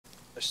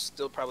There's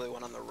still probably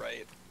one on the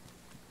right.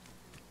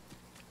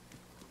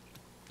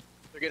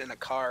 They're getting in a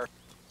car.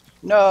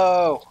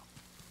 No!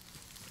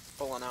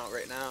 Pulling out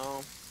right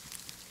now.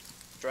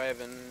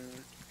 Driving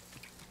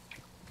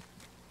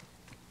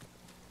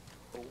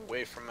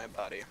away from my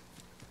body.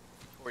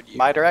 Toward you.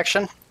 My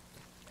direction?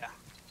 Yeah.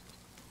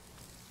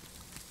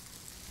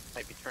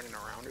 Might be turning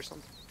around or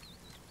something.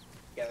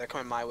 Yeah, they're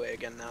coming my way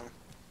again now.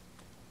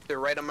 They're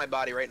right on my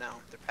body right now.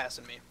 They're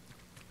passing me.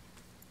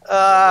 It's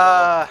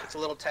a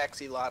little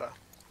taxi Lada.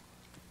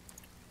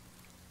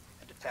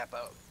 Had to tap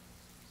out.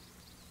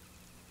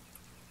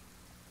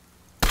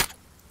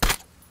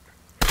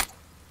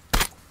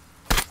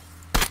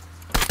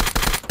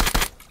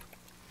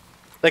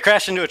 They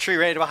crashed into a tree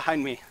right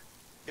behind me.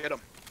 Get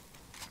them.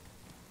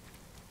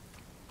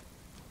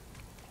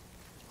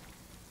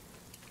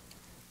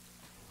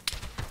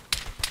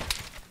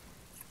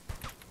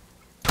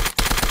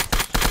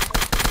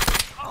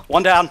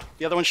 One down.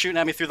 The other one's shooting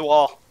at me through the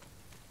wall.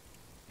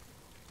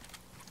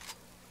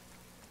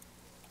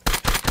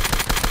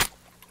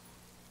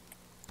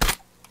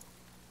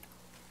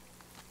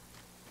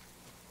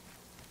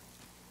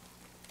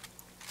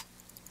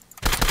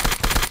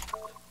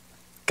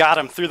 Got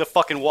him through the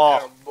fucking wall.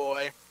 Oh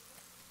boy.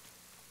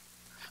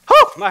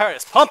 Whew, my heart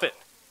is pumping.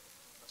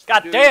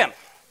 God Dude. damn.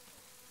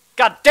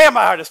 God damn,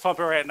 my heart is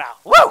pumping right now.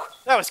 Woo!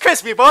 That was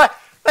crispy, boy.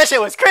 That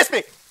shit was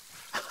crispy.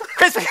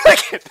 Crispy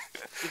chicken.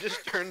 You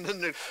just turned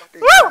into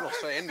fucking Woo! Colonel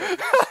Sanders.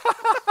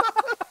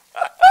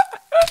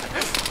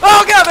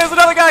 Oh god, there's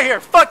another guy here.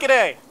 Fucking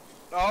A.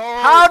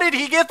 Oh, How did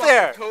he get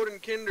there? Toad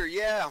and Kinder,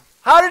 yeah.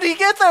 How did he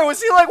get there?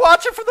 Was he like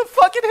watching from the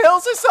fucking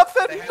hills or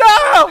something? They had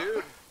No! a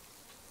dude.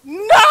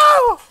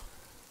 No!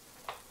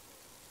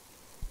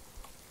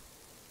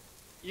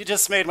 You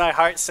just made my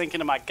heart sink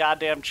into my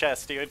goddamn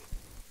chest, dude.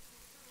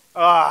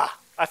 Ah,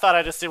 I thought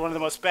I just did one of the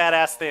most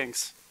badass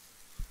things.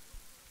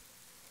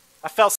 I felt